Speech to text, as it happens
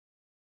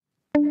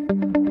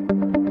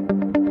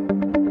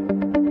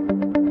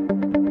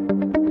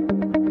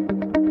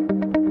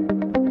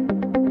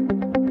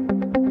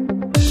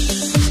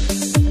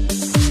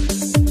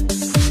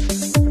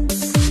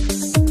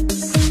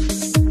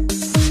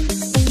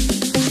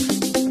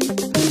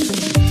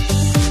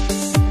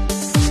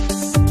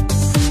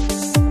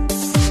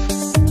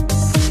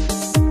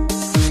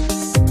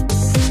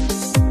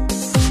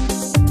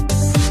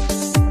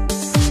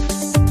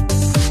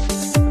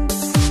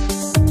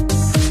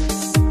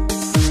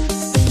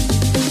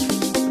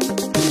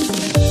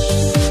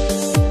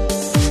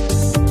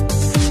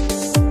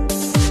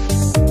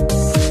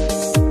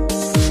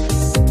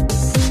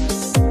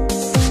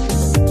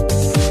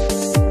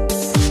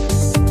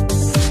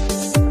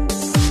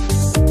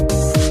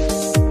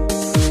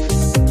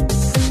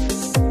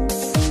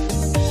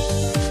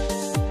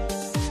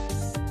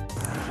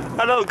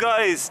Hello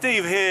guys,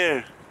 Steve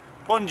here.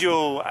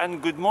 Bonjour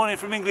and good morning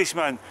from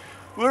Englishman.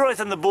 We're right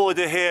on the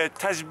border here,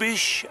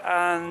 Tajbish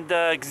and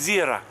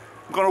Gzira.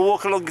 I'm going to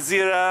walk along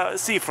Gzira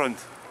seafront.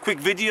 Quick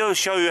video,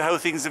 show you how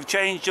things have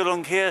changed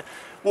along here.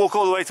 Walk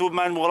all the way to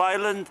Manoel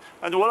Island.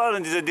 Manoel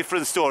Island is a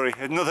different story,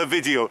 another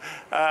video.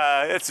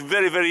 It's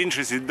very, very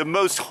interesting. The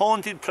most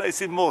haunted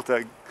place in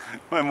Malta,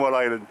 Manoel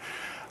Island.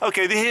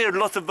 Okay, they hear a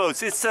lot of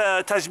boats. It's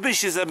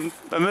Tajbish is a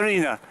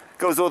marina,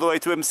 goes all the way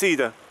to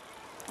Msida.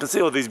 You can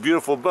see all these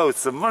beautiful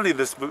boats, the money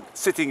that's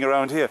sitting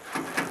around here.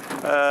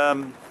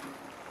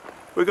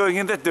 We're going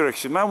in that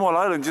direction. Manoel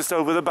Island just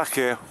over the back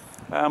here.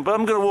 But I'm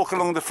going to walk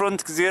along the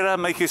front, Gzira,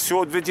 make a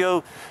short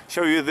video,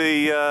 show you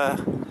the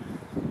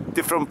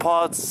different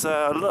parts,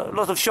 a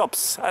lot of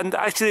shops. And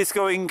actually it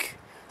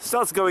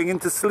starts going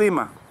into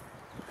Sliema.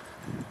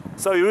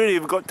 So you really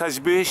have got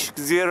Tajbish,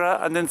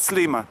 Gzira and then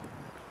Sliema.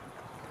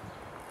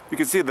 You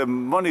can see the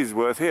money's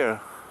worth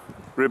here.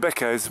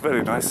 Rebecca is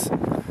very nice.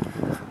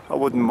 I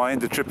wouldn't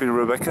mind the trip in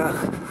Rebecca.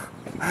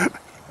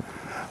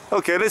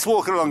 Okay, let's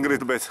walk along a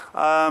little bit.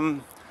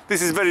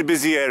 This is a very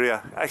busy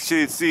area.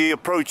 Actually, it's the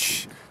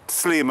approach to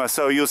Sliema,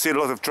 so you'll see a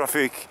lot of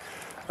traffic,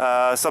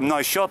 some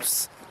nice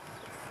shops.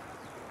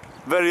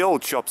 Very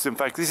old shops, in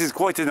fact. This is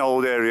quite an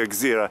old area,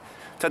 Gzira.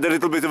 It had a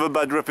little bit of a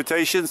bad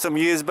reputation some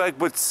years back,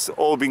 but it's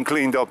all been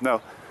cleaned up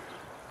now.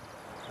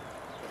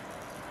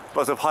 A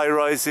lot of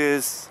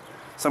high-rises,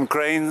 some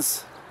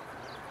cranes.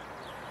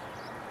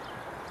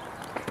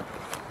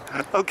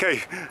 Okay,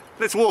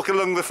 let's walk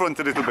along the front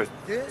a little bit.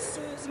 This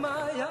is my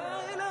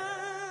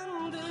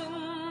island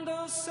in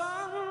the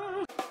sun.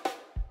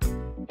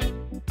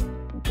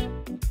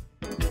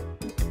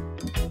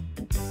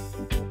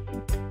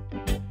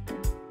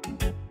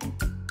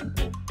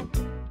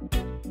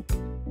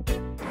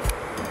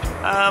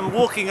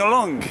 Walking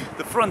along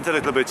the front a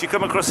little bit, you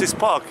come across this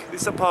park.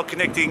 This is a park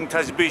connecting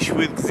Tajbish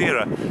with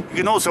Gzira. You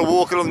can also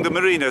walk along the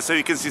marina, so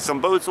you can see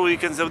some boats, or you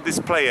can see this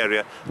play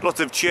area. Lots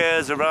of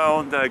chairs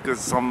around,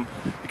 because you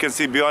can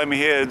see behind me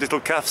here little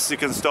cafes. You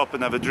can stop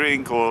and have a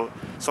drink or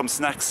some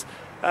snacks.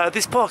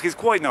 This park is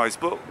quite nice,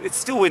 but it's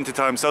still winter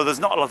time, so there's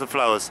not a lot of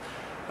flowers.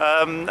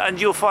 And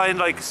you'll find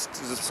like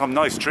some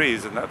nice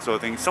trees and that sort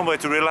of thing. Somewhere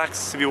to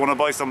relax if you want to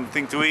buy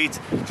something to eat.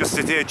 Just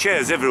sit here,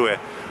 chairs everywhere.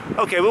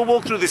 Okay, we'll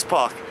walk through this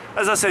park.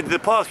 As I said, the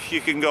park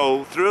you can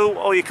go through,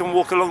 or you can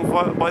walk along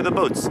by the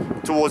boats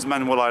towards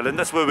Manoel Island.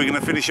 That's where we're going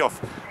to finish off.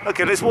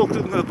 Okay, let's walk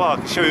through the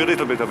park, show you a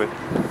little bit of it.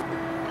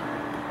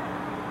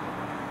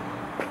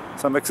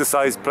 Some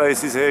exercise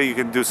places here. You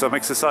can do some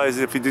exercise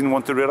if you didn't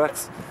want to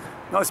relax.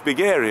 Nice big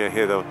area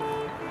here though.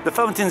 The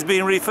fountain's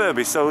being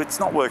refurbished, so it's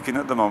not working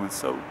at the moment.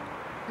 So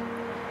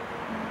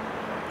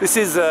this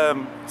is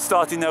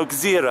starting now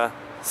Gzira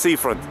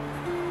seafront.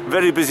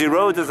 Very busy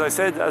road, as I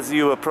said, as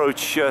you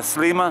approach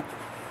Sliema.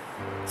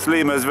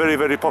 Sliema is a very,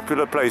 very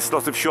popular place,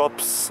 lots of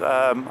shops.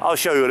 I'll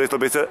show you a little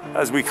bit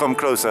as we come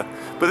closer.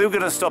 But we're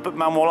going to stop at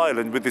Manoel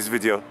Island with this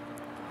video.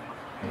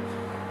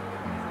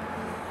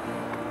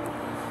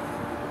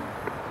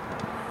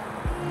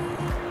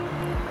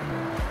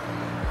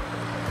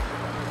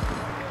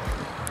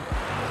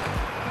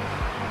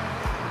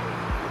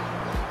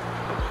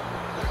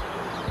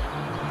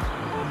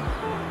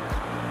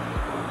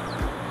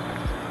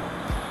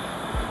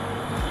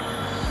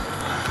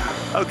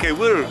 Okay,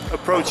 we're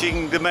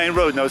approaching the main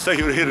road now, so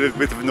you'll hear a little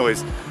bit of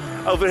noise.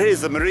 Over here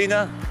is the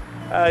marina.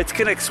 It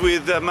connects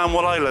with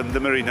Manoel Island, the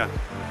marina.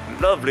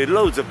 Lovely,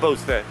 loads of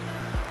boats there.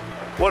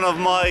 One of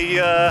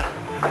my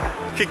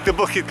kick the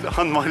bucket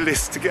on my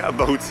list to get a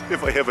boat,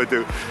 if I ever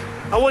do.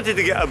 I wanted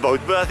to get a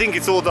boat, but I think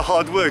it's all the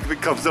hard work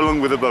that comes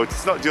along with a boat.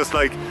 It's not just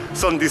like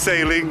Sunday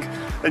sailing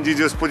and you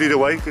just put it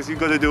away, because you've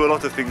got to do a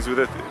lot of things with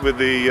it, with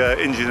the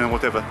engine and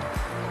whatever.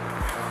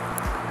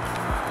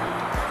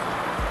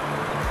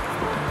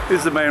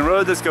 Here's the main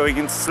road that's going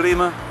into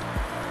Sliema.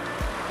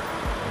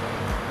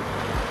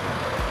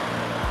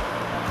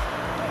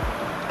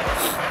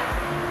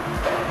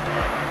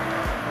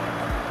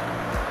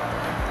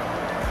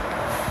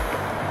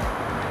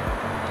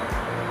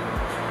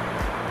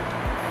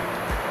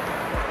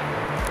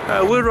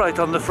 We're right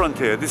on the front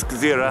here, this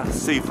Gzira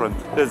seafront.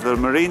 There's the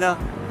marina.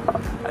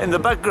 In the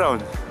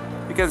background,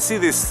 you can see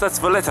this, that's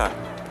Valletta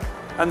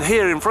And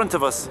here in front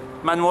of us,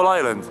 Manoel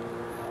Island.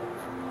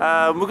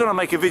 We're going to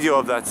make a video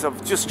of that, so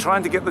I'm just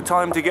trying to get the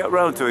time to get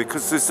around to it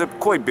because it's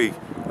quite big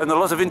and a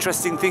lot of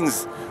interesting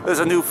things. There's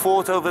a new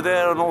fort over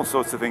there and all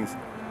sorts of things.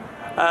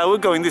 We're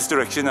going this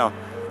direction now,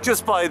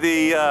 just by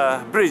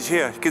the bridge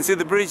here. You can see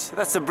the bridge?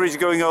 That's the bridge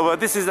going over.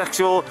 This is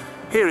actual,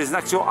 here is an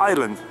actual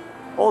island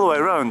all the way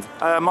around.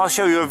 I'll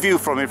show you a view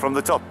from it from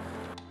the top.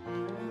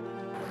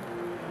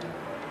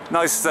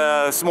 Nice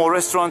small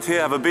restaurant here,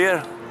 have a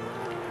beer.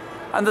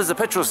 And there's a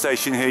petrol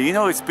station here. You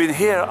know, it's been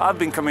here, I've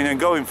been coming and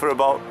going for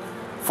about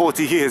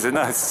 40 years and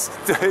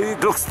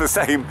it looks the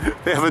same.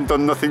 They haven't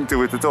done nothing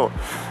to it at all.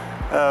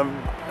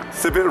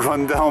 It's a bit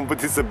run down,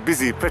 but it's a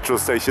busy petrol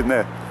station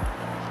there.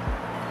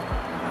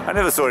 I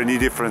never saw any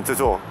different at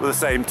all, with the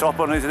same top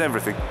on it and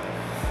everything.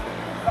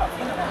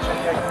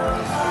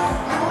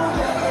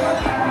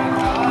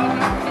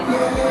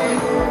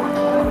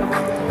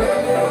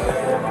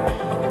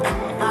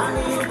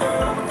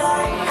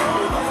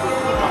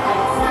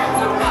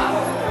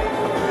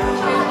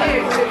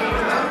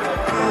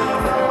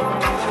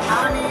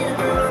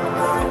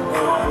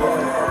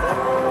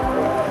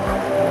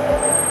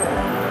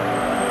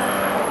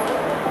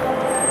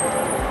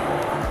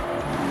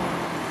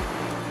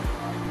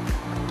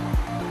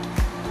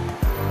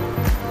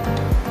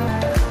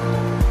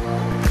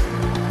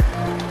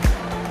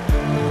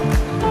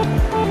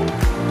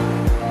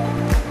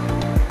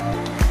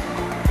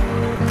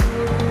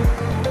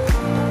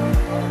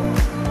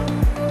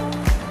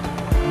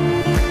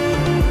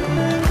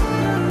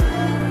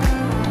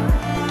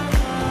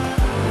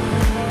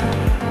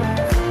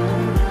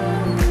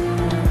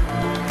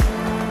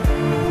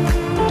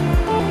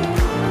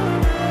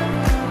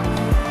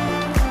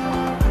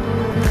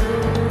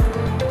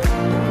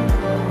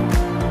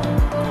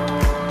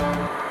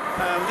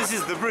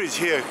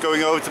 Here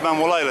going over to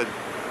Manoel Island.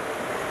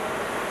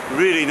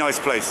 Really nice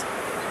place,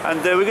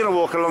 and we're going to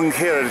walk along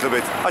here a little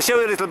bit. I'll show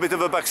you a little bit of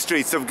the back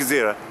streets of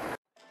Gzira.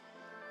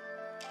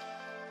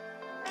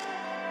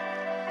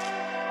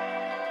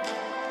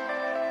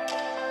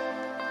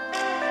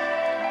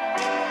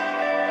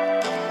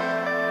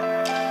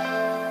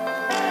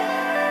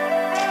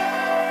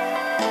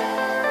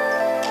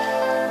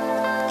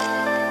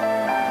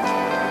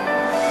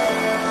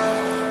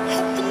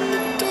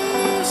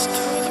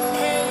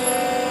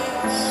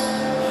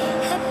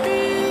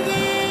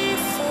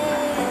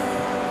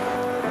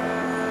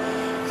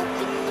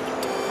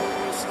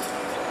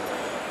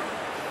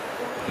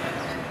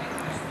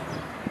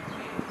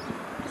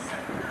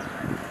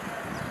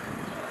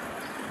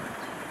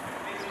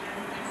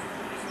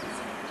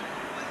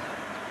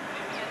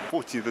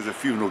 Fortunately, there's a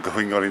funeral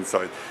going on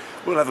inside.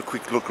 We'll have a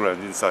quick look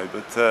around inside,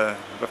 but we'll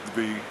have to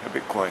be a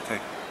bit quiet, eh?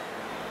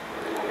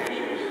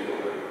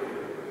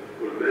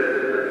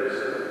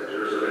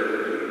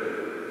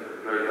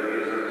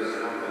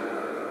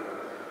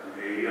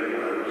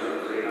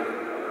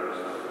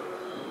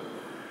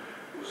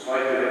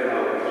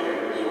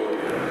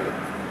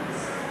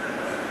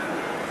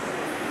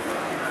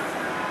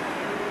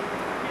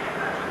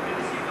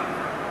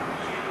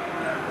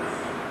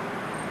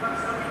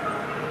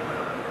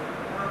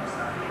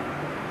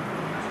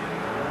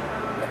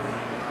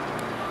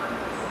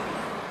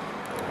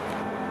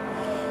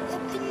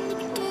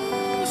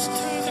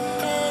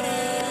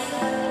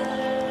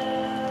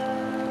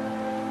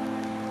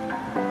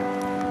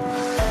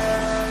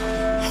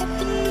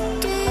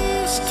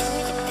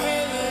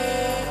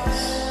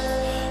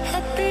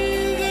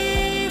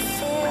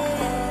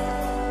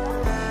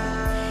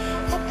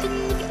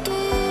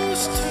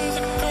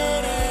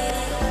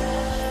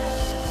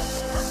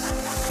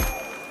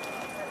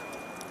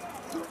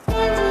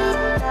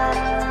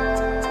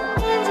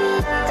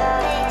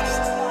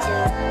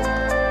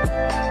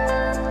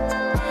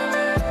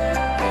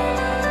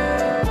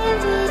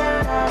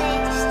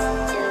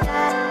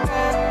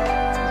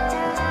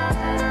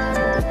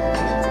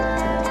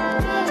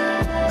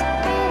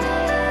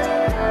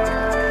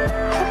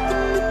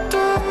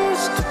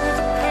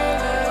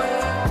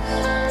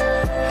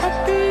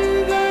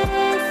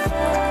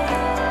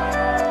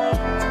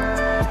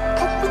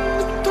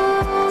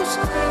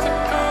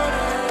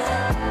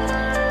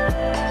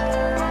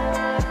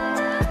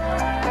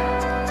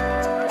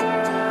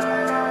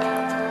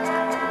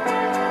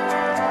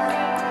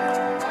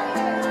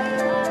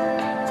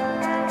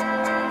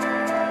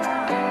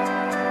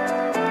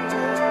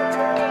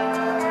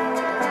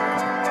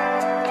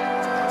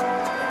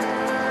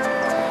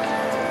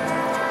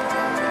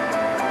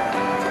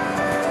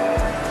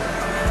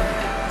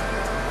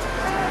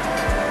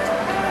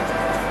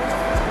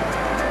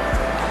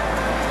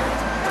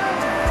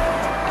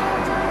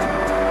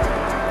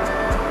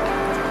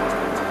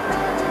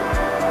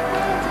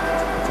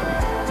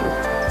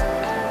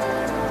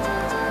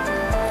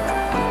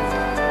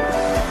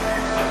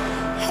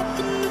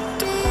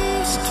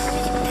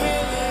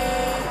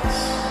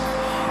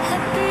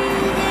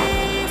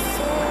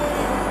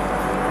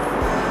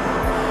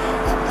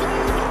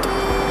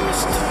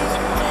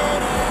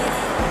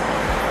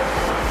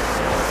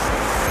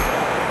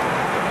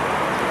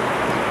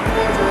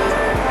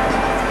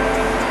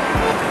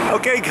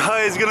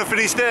 going to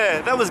finish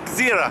there. That was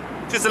Gzira.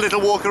 Just a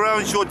little walk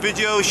around, short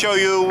video, show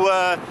you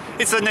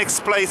it's the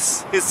next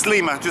place. It's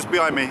Sliema, just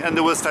behind me, and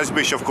the was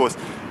Tajbish, of course.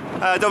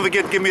 Don't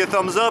forget to give me a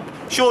thumbs up.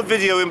 Short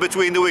video in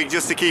between the week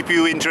just to keep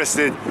you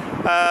interested.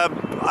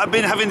 I've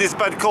been having this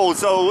bad cold,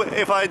 so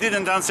if I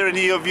didn't answer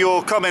any of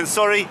your comments,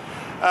 sorry.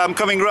 I'm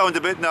coming round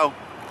a bit now.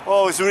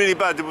 Oh, it's really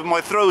bad with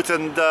my throat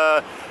and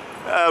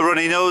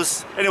runny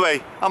nose.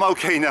 Anyway, I'm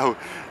okay now.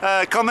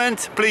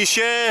 Comment, please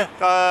share.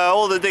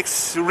 All the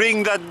decks,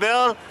 ring that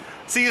bell.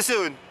 See you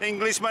soon.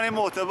 Englishman in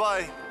Malta.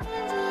 Bye.